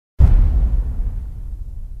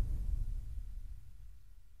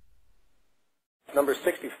Number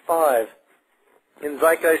 65. In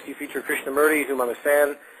Zeitgeist, you feature Krishnamurti, whom I'm a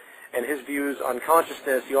fan, and his views on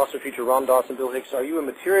consciousness. You also feature Ram Dass and Bill Hicks. Are you a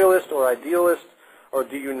materialist or idealist, or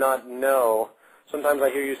do you not know? Sometimes I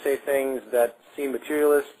hear you say things that seem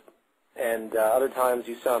materialist, and other times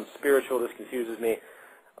you sound spiritual. This confuses me.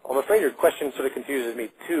 I'm afraid your question sort of confuses me,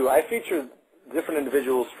 too. I feature different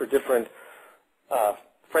individuals for different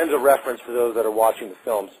frames of reference for those that are watching the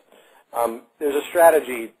films. There's a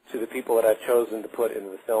strategy to the people that I've chosen to put into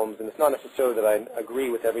the films, and it's not necessarily that I agree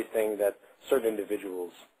with everything that certain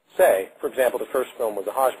individuals say. For example, the first film was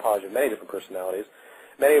a hodgepodge of many different personalities,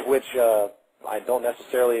 many of which I don't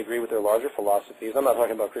necessarily agree with their larger philosophies. I'm not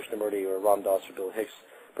talking about Krishnamurti or Ram Dass or Bill Hicks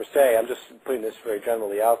per se. I'm just putting this very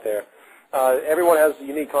generally out there. Everyone has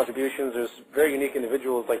unique contributions. There's very unique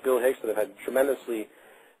individuals like Bill Hicks that have had tremendously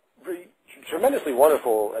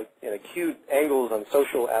wonderful and acute angles on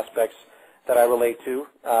social aspects that I relate to.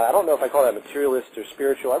 I don't know if I call that materialist or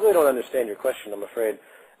spiritual. I really don't understand your question, I'm afraid,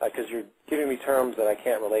 because you're giving me terms that I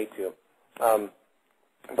can't relate to.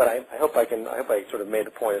 But I hope I sort of made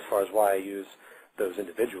the point as far as why I use those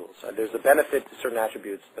individuals. There's a benefit to certain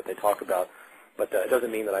attributes that they talk about, but it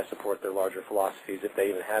doesn't mean that I support their larger philosophies, if they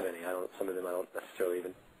even have any. Some of them I don't necessarily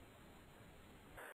even